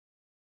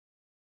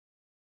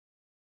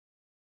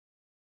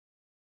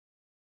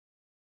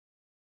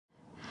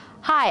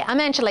Hi, I'm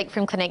Angelique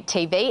from Clinique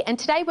TV, and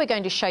today we're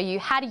going to show you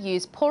how to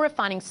use Pore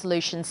Refining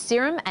Solutions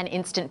Serum and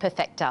Instant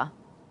Perfector.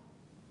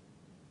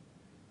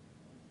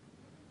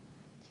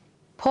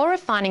 Pore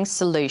Refining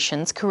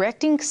Solutions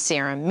Correcting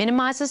Serum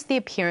minimises the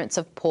appearance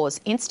of pores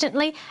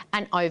instantly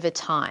and over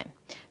time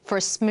for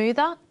a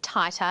smoother,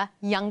 tighter,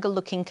 younger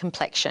looking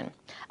complexion.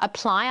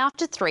 Apply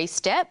after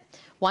 3-step,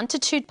 1 to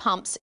 2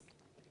 pumps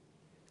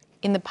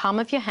in the palm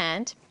of your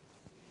hand,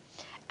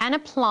 and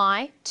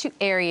apply to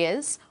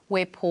areas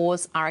where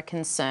pores are a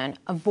concern,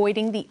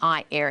 avoiding the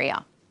eye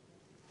area.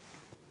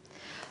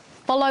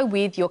 Follow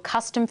with your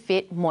custom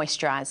fit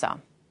moisturiser.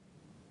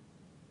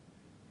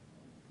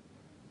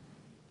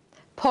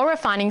 Pore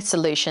Refining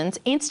Solutions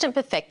Instant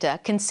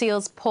Perfector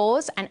conceals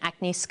pores and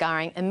acne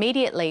scarring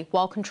immediately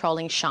while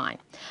controlling shine.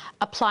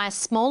 Apply a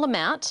small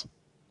amount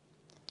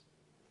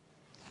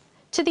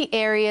to the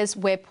areas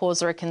where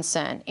pores are a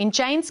concern. In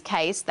Jane's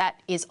case,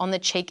 that is on the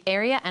cheek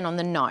area and on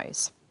the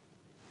nose.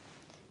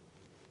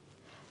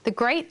 The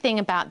great thing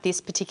about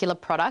this particular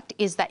product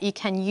is that you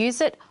can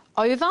use it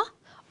over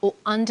or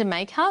under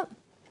makeup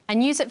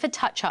and use it for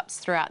touch-ups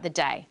throughout the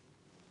day.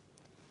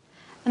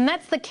 And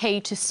that's the key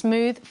to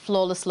smooth,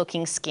 flawless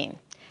looking skin.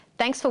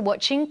 Thanks for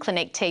watching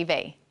Clinique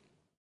TV.